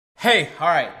Hey,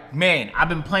 alright, man, I've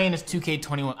been playing this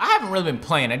 2K21. I haven't really been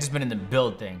playing, I've just been in the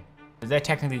build thing. Does that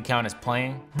technically count as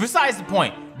playing? Besides the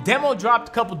point, demo dropped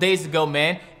a couple days ago,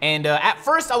 man, and at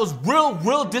first I was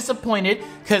real disappointed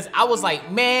because I was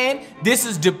like, man, this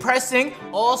is depressing.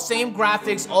 All same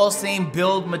graphics, all same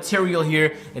build material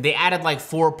here, and they added like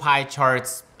 4 pie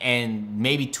charts and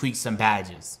maybe tweaked some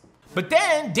badges. But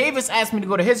then Davis asked me to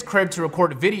go to his crib to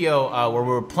record a video where we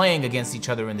were playing against each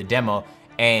other in the demo.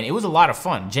 And it was a lot of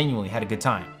fun, genuinely had a good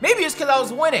time. Maybe it's because I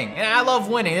was winning, and I love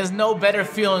winning. There's no better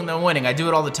feeling than winning. I do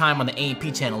it all the time on the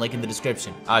A&P channel, link in the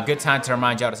description. Good time to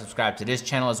remind y'all to subscribe to this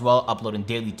channel as well, uploading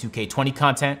daily 2K20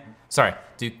 content. Sorry,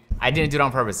 dude, I didn't do it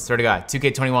on purpose, swear to God.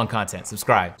 2K21 content,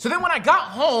 subscribe. So then when I got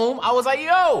home, I was like,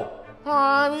 yo,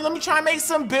 let me try and make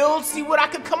some builds, see what I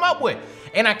could come up with.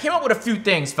 And I came up with a few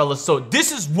things, fellas, so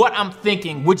this is what I'm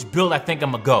thinking, which build I think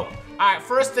I'm gonna go. All right,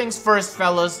 first things first,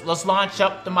 fellas, let's launch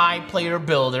up the MyPlayer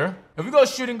builder. If we go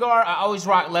shooting guard, I always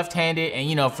rock left-handed, and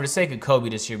you know, for the sake of Kobe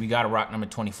this year, we gotta rock number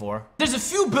 24. There's a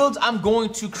few builds I'm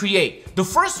going to create. The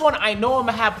first one I know I'm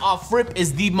gonna have off rip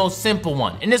is the most simple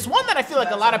one. And it's one that I feel like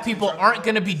a lot of people aren't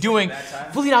gonna be doing.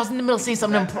 Fully, I was in the middle of saying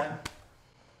something important.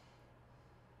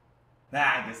 Nah,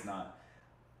 I guess not.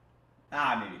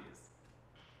 Maybe it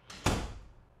is.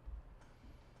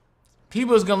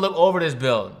 People is gonna look over this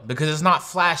build because it's not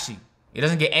flashy. It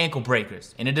doesn't get ankle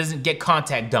breakers, and it doesn't get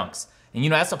contact dunks. And you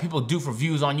know, that's what people do for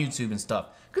views on YouTube and stuff,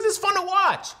 because it's fun to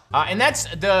watch. And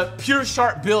that's the pure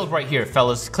sharp build right here,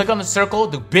 fellas. Click on the circle,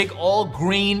 the big all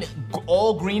green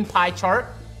pie chart.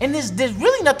 And there's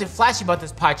really nothing flashy about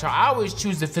this pie chart. I always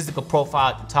choose the physical profile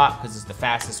at the top because it's the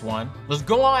fastest one. Let's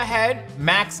go on ahead,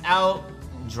 max out,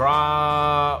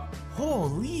 draw.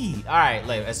 Holy, all right,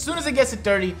 like, as soon as it gets to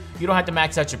 30, you don't have to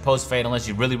max out your post fade unless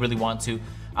you really want to.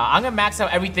 I'm gonna max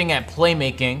out everything at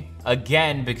playmaking,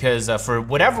 again, because for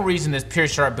whatever reason, this pure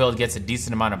sharp build gets a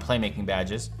decent amount of playmaking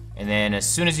badges. And then as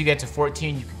soon as you get to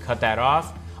 14, you can cut that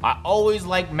off. I always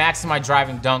like maxing my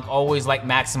driving dunk, always like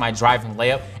maxing my driving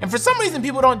layup. And for some reason,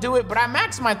 people don't do it, but I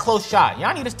max my close shot.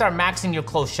 Y'all need to start maxing your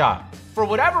close shot. For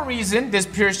whatever reason, this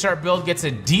pure sharp build gets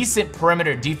a decent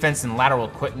perimeter defense and lateral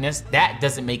quickness. That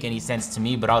doesn't make any sense to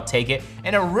me, but I'll take it.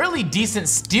 And a really decent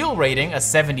steal rating, a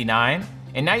 79.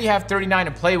 And now you have 39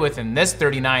 to play with, and this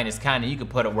 39 is kinda, you can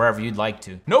put it wherever you'd like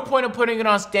to. No point of putting it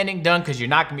on standing dunk because you're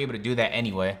not gonna be able to do that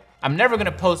anyway. I'm never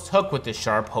gonna post hook with this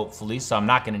sharp, hopefully, so I'm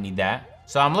not gonna need that.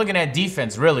 So I'm looking at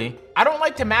defense, really. I don't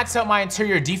like to max out my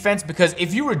interior defense because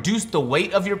if you reduce the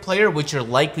weight of your player, which you're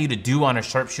likely to do on a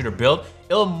sharpshooter build,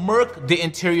 it'll murk the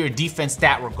interior defense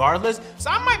stat regardless. So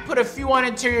I might put a few on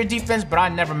interior defense, but I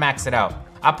never max it out.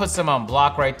 I put some on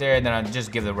block right there, and then I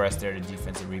just give the rest there to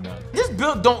defensive rebound. This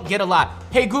build don't get a lot.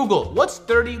 Hey Google, what's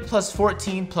 30 plus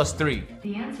 14 plus 3?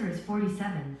 The answer is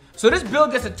 47. So this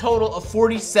build gets a total of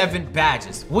 47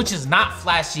 badges, which is not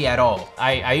flashy at all.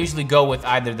 I usually go with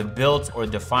either the built or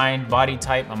defined body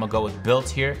type. I'm gonna go with built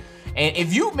here. And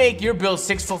if you make your build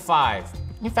 6'5",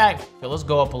 in fact, let's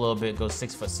go up a little bit, go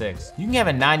 6'6". You can have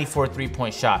a 94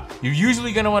 3-point shot. You're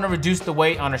usually gonna wanna reduce the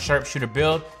weight on a sharpshooter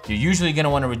build. You're usually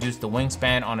gonna wanna reduce the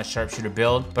wingspan on a sharpshooter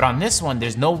build. But on this one,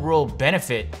 there's no real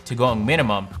benefit to going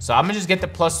minimum. So I'm gonna just get the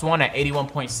 +1 at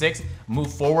 81.6,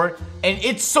 move forward. And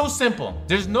it's so simple.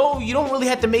 You don't really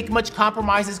have to make much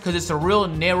compromises because it's a real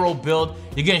narrow build.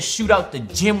 You're gonna shoot out the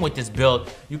gym with this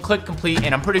build. You click complete,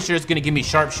 and I'm pretty sure it's gonna give me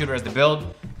sharpshooter as the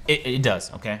build. It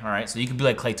does, okay, all right, so you can be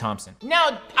like Klay Thompson.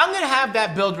 Now, I'm gonna have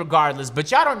that build regardless, but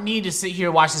y'all don't need to sit here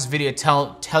and watch this video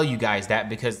tell you guys that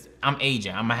because I'm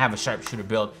aging. I'm gonna have a sharpshooter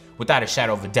build without a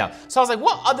shadow of a doubt. So I was like,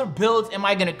 what other builds am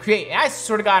I gonna create? And I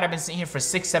swear to God, I've been sitting here for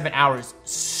 6-7 hours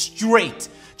straight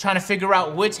trying to figure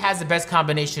out which has the best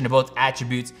combination of both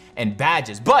attributes and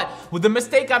badges. But with the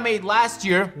mistake I made last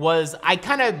year was I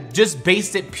kind of just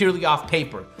based it purely off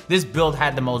paper. This build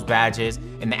had the most badges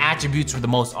and the attributes were the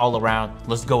most all around.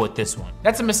 Let's go with this one.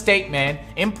 That's a mistake, man.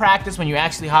 In practice, when you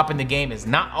actually hop in the game, it's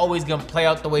not always gonna play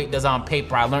out the way it does on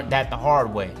paper. I learned that the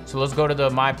hard way. So let's go to the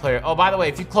MyPlayer. Oh, by the way,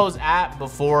 if you close app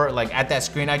before, like at that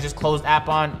screen I just closed app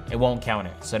on, it won't count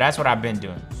it. So that's what I've been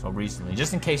doing so recently,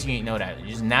 just in case you didn't know that.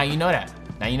 Now you know that.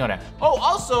 Now you know that. Oh,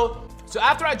 also, so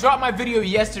after I dropped my video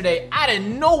yesterday, out of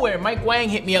nowhere, Mike Wang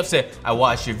hit me up, said, I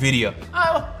watched your video.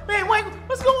 Oh, man, Mike,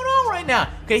 what's going on right now?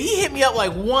 Okay, he hit me up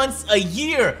like once a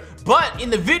year. But in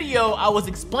the video, I was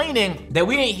explaining that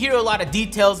we didn't hear a lot of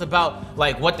details about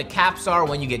like what the caps are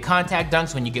when you get contact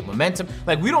dunks, when you get momentum.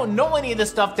 Like we don't know any of the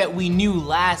stuff that we knew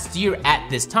last year at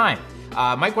this time.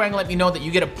 Mike Wang let me know that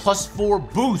you get a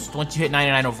 +4 boost once you hit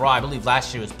 99 overall. I believe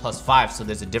last year was +5, so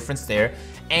there's a difference there.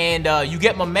 And you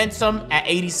get momentum at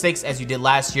 86 as you did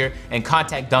last year, and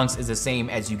contact dunks is the same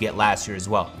as you get last year as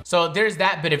well. So there's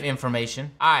that bit of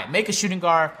information. All right, make a shooting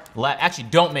guard. Actually,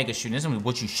 don't make a shooting. This is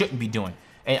what you shouldn't be doing.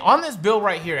 And on this build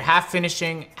right here, half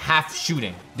finishing, half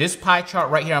shooting. This pie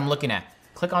chart right here I'm looking at.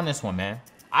 Click on this one, man.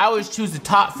 I always choose the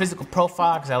top physical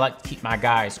profile because I like to keep my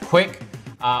guys quick.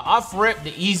 Off rip,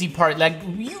 the easy part, like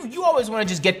you always want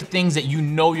to just get the things that you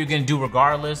know you're gonna do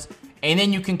regardless, and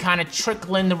then you can kind of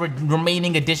trickle in the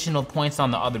remaining additional points on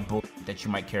the other build that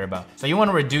you might care about. So you want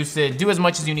to reduce it, do as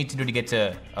much as you need to do to get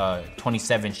to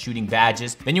 27 shooting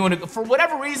badges. Then you want to, for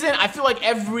whatever reason, I feel like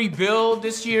every build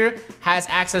this year has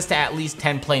access to at least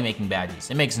 10 playmaking badges.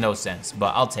 It makes no sense,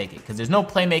 but I'll take it because there's no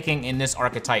playmaking in this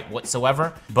archetype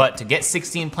whatsoever. But to get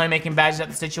 16 playmaking badges at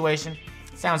the situation,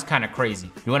 sounds kind of crazy.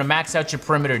 You want to max out your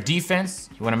perimeter defense,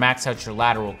 you want to max out your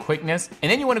lateral quickness,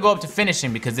 and then you want to go up to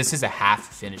finishing because this is a half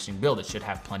finishing build. It should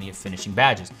have plenty of finishing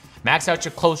badges. Max out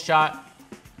your close shot.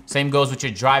 Same goes with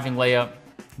your driving layup,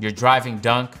 your driving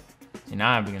dunk, and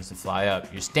now it begins to fly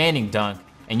up. Your standing dunk,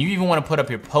 and you even want to put up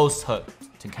your post hook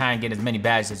to kind of get as many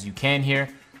badges as you can here.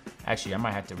 Actually, I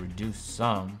might have to reduce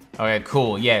some. Okay,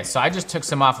 cool, yeah, so I just took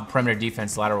some off of perimeter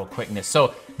defense, lateral quickness.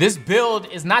 So this build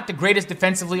is not the greatest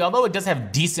defensively, although it does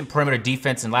have decent perimeter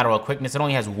defense and lateral quickness. It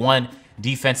only has one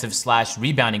defensive /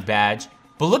 rebounding badge.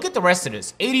 But look at the rest of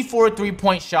this. 84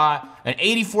 3-point shot, an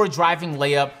 84 driving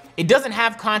layup. It doesn't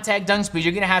have contact dunks, but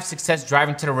you're gonna have success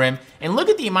driving to the rim. And look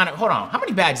at the amount of, hold on, how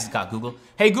many badges it got, Google?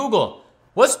 Hey, Google,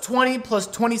 what's 20 plus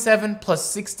 27 plus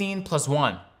 16 plus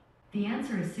 1? The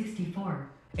answer is 64.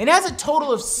 It has a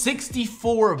total of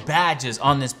 64 badges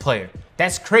on this player.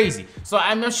 That's crazy. So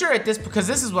I'm sure at this, because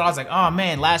this is what I was like, oh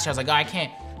man, last year I was like, oh, I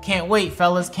can't wait,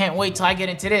 fellas, can't wait till I get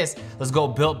into this. Let's go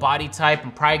built body type.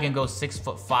 I'm probably gonna go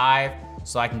 6'5",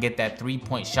 so I can get that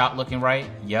 3-point shot looking right.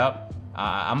 Yep.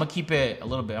 I'm gonna keep it a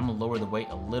little bit. I'm gonna lower the weight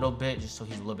a little bit just so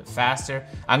he's a little bit faster.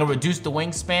 I'm gonna reduce the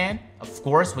wingspan, of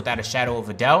course, without a shadow of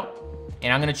a doubt.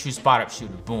 And I'm gonna choose spot up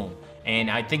shooter, boom.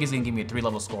 And I think it's gonna give me a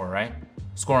 3-level score, right?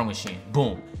 Scoring machine,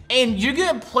 boom. And you're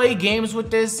gonna play games with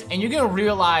this and you're gonna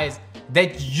realize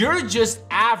that you're just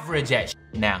average at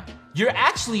now. You're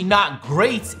actually not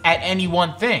great at any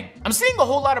one thing. I'm seeing a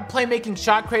whole lot of playmaking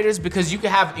shot creators because you can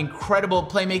have incredible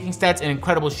playmaking stats and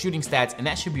incredible shooting stats, and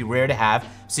that should be rare to have.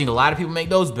 I'm seeing a lot of people make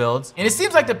those builds. And it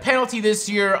seems like the penalty this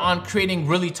year on creating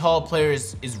really tall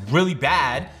players is really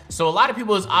bad. So a lot of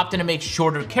people is opting to make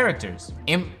shorter characters.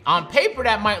 On paper,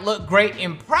 that might look great.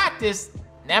 In practice,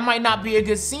 that might not be a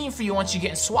good scene for you once you're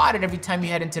getting swatted every time you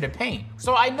head into the paint.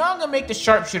 So I know I'm gonna make the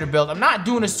Sharpshooter build. I'm not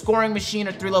doing a scoring machine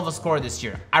or 3-level score this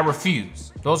year. I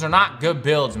refuse. Those are not good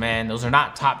builds, man. Those are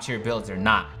not top tier builds, they're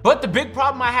not. But the big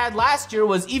problem I had last year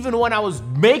was even when I was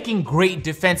making great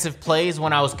defensive plays,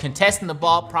 when I was contesting the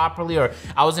ball properly, or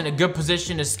I was in a good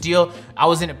position to steal, I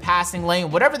was in a passing lane,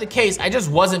 whatever the case, I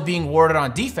just wasn't being warded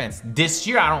on defense. This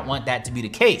year, I don't want that to be the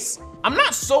case. I'm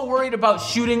not so worried about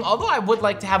shooting, although I would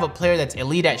like to have a player that's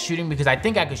elite at shooting because I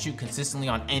think I could shoot consistently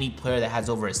on any player that has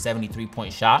over a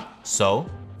 73-point shot. So,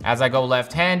 as I go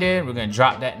left-handed, we're gonna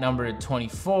drop that number to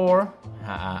 24.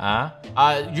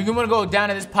 You're gonna go down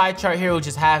to this pie chart here, which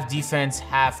is half defense,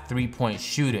 half 3-point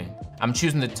shooting. I'm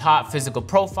choosing the top physical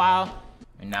profile,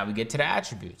 and now we get to the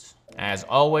attributes. As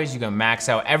always, you're gonna max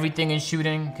out everything in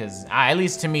shooting, because at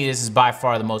least to me, this is by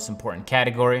far the most important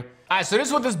category. All right, so this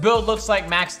is what this build looks like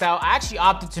maxed out. I actually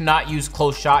opted to not use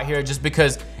close shot here just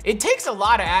because it takes a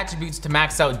lot of attributes to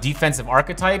max out defensive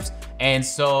archetypes. And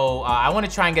so I want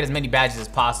to try and get as many badges as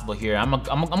possible here.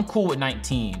 I'm cool with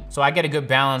 19. So I get a good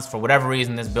balance. For whatever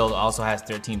reason, this build also has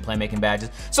 13 playmaking badges.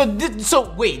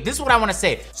 So wait, this is what I want to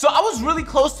say. So I was really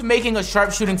close to making a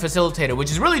sharpshooting facilitator,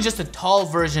 which is really just a tall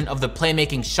version of the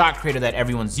playmaking shot creator that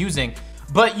everyone's using.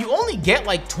 But you only get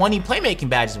like 20 playmaking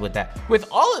badges with that. With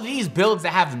all of these builds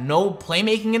that have no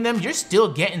playmaking in them, you're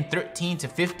still getting 13 to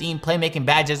 15 playmaking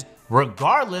badges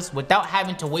regardless without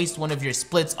having to waste one of your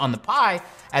splits on the pie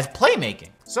as playmaking.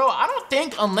 So I don't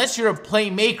think unless you're a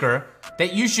playmaker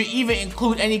that you should even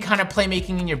include any kind of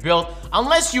playmaking in your build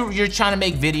unless you're trying to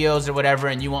make videos or whatever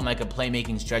and you want like a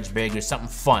playmaking stretch big or something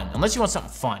fun. Unless you want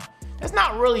something fun. That's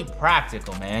not really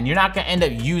practical, man. You're not gonna end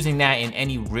up using that in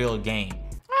any real game.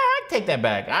 Take that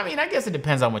back. I mean, I guess it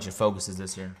depends on what your focus is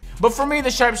this year. But for me, the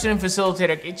sharpshooting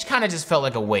facilitator, it kind of just felt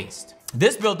like a waste.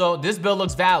 This build though, this build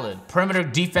looks valid. Perimeter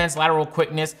defense, lateral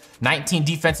quickness, 19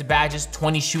 defensive badges,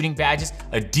 20 shooting badges,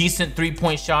 a decent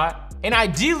 3-point shot. And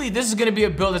ideally, this is gonna be a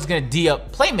build that's gonna D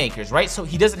up playmakers, right? So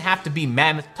he doesn't have to be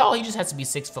mammoth tall, he just has to be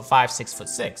 6'5",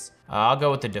 6'6". I'll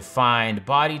go with the defined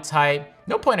body type.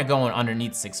 No point of going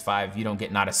underneath 6'5" if you don't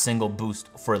get not a single boost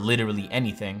for literally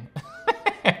anything.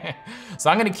 So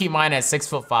I'm gonna keep mine at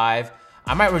 6'5".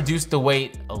 I might reduce the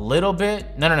weight a little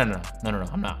bit. No,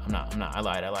 I'm not. I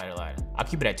lied. I'll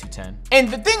keep it at 210. And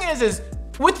the thing is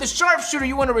with the sharpshooter,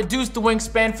 you wanna reduce the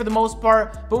wingspan for the most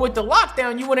part, but with the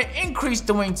lockdown, you wanna increase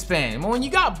the wingspan. But when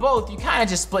you got both, you kinda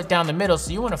just split down the middle,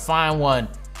 so you wanna find one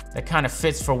that kinda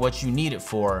fits for what you need it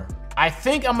for. I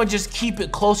think I'm gonna just keep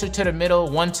it closer to the middle,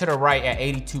 one to the right at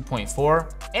 82.4.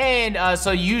 And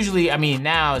so usually, I mean,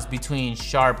 now it's between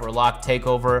sharp or lock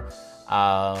takeover.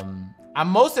 I'm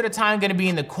most of the time gonna be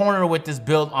in the corner with this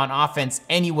build on offense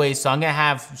anyway, so I'm gonna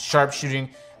have sharpshooting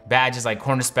badges like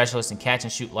corner specialist and catch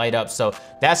and shoot light up. So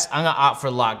I'm gonna opt for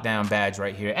lockdown badge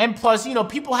right here. And plus, you know,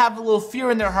 people have a little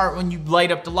fear in their heart when you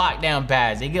light up the lockdown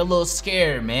badge. They get a little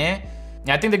scared, man.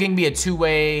 Now, I think they're gonna be a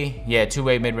two-way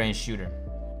mid-range shooter.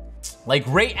 Like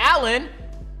Ray Allen,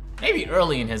 maybe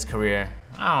early in his career.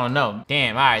 I don't know.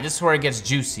 Damn, all right, this is where it gets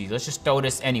juicy. Let's just throw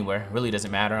this anywhere. Really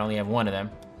doesn't matter, I only have one of them.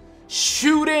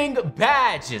 Shooting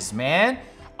badges, man.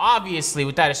 Obviously,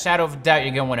 without a shadow of a doubt,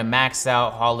 you're gonna wanna max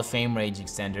out Hall of Fame Rage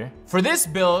Extender. For this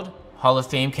build, Hall of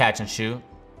Fame Catch and Shoot,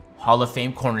 Hall of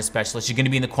Fame Corner Specialist. You're gonna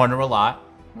be in the corner a lot.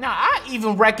 Now, I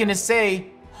even reckon to say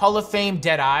Hall of Fame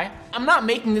Deadeye. I'm not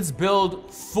making this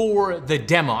build for the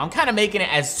demo. I'm kinda making it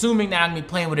assuming that I'm gonna be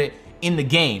playing with it in the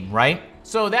game, right?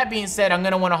 So that being said, I'm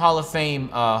gonna want a Hall of Fame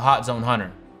Hot Zone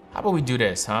Hunter. How about we do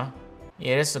this, huh?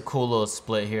 Yeah, this is a cool little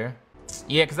split here.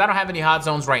 Yeah, because I don't have any hot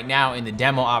zones right now in the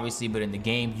demo, obviously, but in the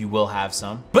game, you will have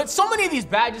some. But so many of these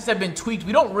badges have been tweaked.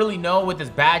 We don't really know with this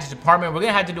badge department. We're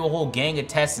gonna have to do a whole gang of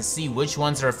tests and see which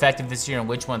ones are effective this year and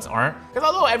which ones aren't. Because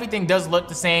although everything does look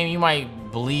the same, you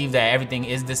might believe that everything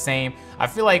is the same. I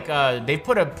feel like they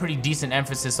put a pretty decent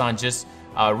emphasis on just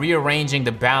rearranging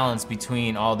the balance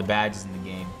between all the badges in the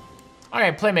game. All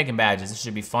right, playmaking badges. This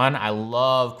should be fun. I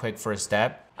love Quick First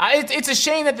Step. It's a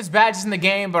shame that this badge is in the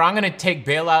game, but I'm gonna take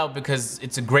Bailout because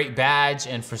it's a great badge,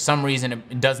 and for some reason,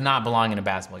 it does not belong in a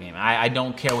basketball game. I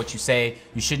don't care what you say.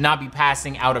 You should not be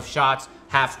passing out of shots,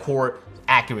 half court,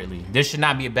 accurately. There should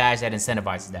not be a badge that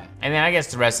incentivizes that. And then I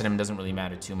guess the rest of them doesn't really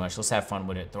matter too much. Let's have fun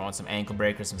with it. Throw on some ankle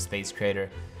breakers, some space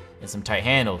creator, and some tight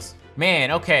handles.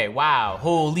 Man, okay, wow,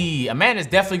 holy. A man is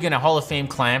definitely gonna Hall of Fame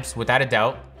clamps, without a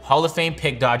doubt. Hall of Fame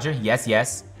pick dodger,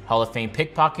 yes. Hall of Fame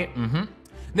pickpocket,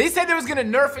 They said they was gonna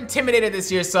nerf Intimidator this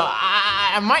year, so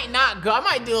I might not go. I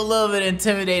might do a little bit of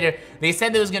Intimidator. They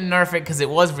said they was gonna nerf it because it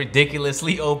was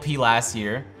ridiculously OP last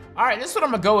year. All right, this is what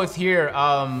I'm gonna go with here.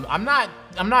 I'm not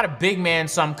a big man,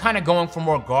 so I'm kind of going for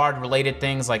more guard-related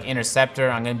things like interceptor.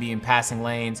 I'm gonna be in passing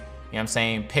lanes. You know what I'm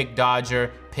saying? Pick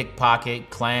dodger, pickpocket,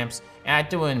 clamps, and I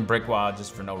threw in brick wall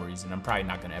just for no reason. I'm probably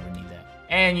not gonna ever need that.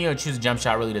 And you know, choose a jump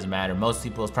shot really doesn't matter. Most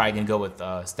people is probably gonna go with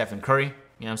Stephen Curry. You know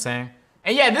what I'm saying?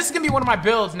 And yeah, this is gonna be one of my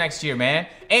builds next year, man.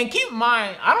 And keep in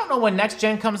mind, I don't know when next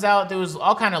gen comes out. There was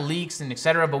all kind of leaks and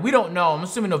etc., but we don't know. I'm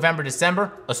assuming November,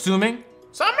 December, assuming.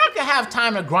 So I'm not gonna have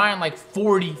time to grind like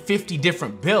 40, 50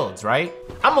 different builds, right?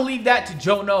 I'm gonna leave that to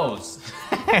Joe Knows.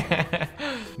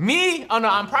 Me, oh no,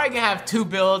 I'm probably gonna have 2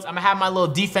 builds. I'm gonna have my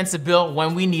little defensive build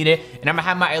when we need it, and I'm gonna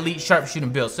have my elite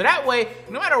sharpshooting build. So that way,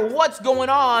 no matter what's going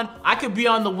on, I could be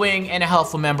on the wing and a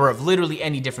helpful member of literally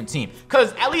any different team.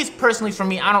 Cause at least personally for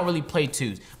me, I don't really play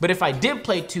 2s. But if I did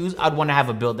play 2s, I'd wanna have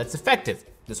a build that's effective.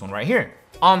 This one right here.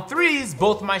 On 3s,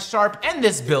 both my sharp and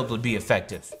this build would be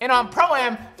effective. And on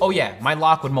Pro-Am, oh yeah, my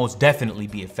lock would most definitely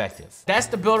be effective. That's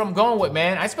the build I'm going with,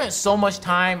 man. I spent so much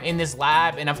time in this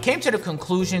lab and I've came to the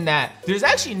conclusion that there's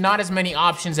actually not as many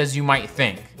options as you might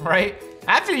think, right?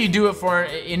 After you do it for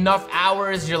enough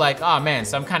hours, you're like, oh man,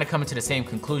 so I'm kind of coming to the same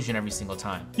conclusion every single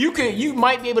time. You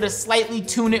might be able to slightly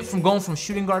tune it from going from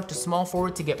shooting guard to small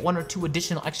forward to get 1 or 2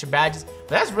 additional extra badges, but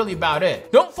that's really about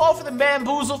it. Don't fall for the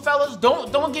bamboozle, fellas.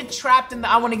 Don't get trapped in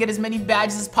the I want to get as many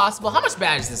badges as possible. How much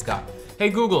badges this got? Hey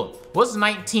Google, what's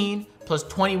 19 plus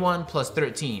 21 plus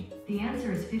 13? The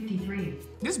answer is 53.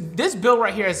 This build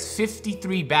right here has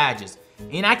 53 badges,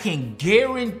 and I can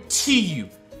guarantee you,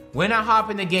 when I hop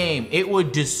in the game, it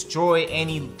would destroy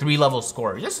any 3-level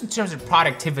scorer, just in terms of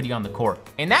productivity on the court.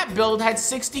 And that build had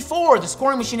 64. The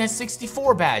scoring machine has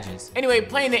 64 badges. Anyway,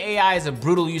 playing the AI is a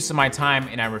brutal use of my time,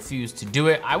 and I refuse to do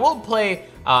it. I will play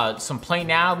some Play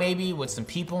Now maybe with some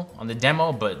people on the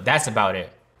demo, but that's about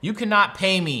it. You cannot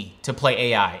pay me to play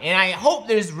AI. And I hope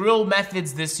there's real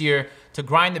methods this year to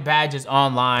grind the badges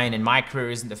online, and my career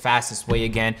isn't the fastest way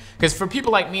again. Because for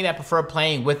people like me that prefer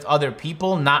playing with other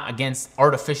people, not against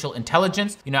artificial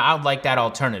intelligence, you know, I would like that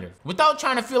alternative. Without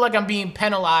trying to feel like I'm being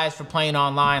penalized for playing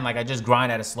online, like I just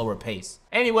grind at a slower pace.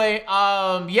 Anyway,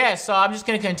 yeah, so I'm just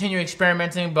gonna continue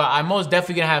experimenting, but I'm most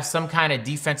definitely gonna have some kind of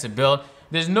defensive build.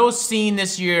 There's no scene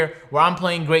this year where I'm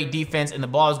playing great defense and the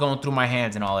ball is going through my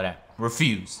hands and all of that.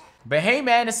 Refuse. But hey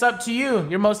man, it's up to you.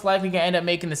 You're most likely gonna end up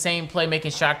making the same play,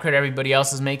 making shot credit everybody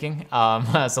else is making.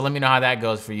 So let me know how that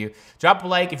goes for you. Drop a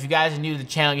like if you guys are new to the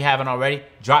channel, you haven't already.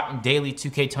 Dropping daily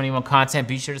 2K21 content.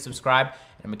 Be sure to subscribe, and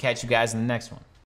I'm gonna catch you guys in the next one.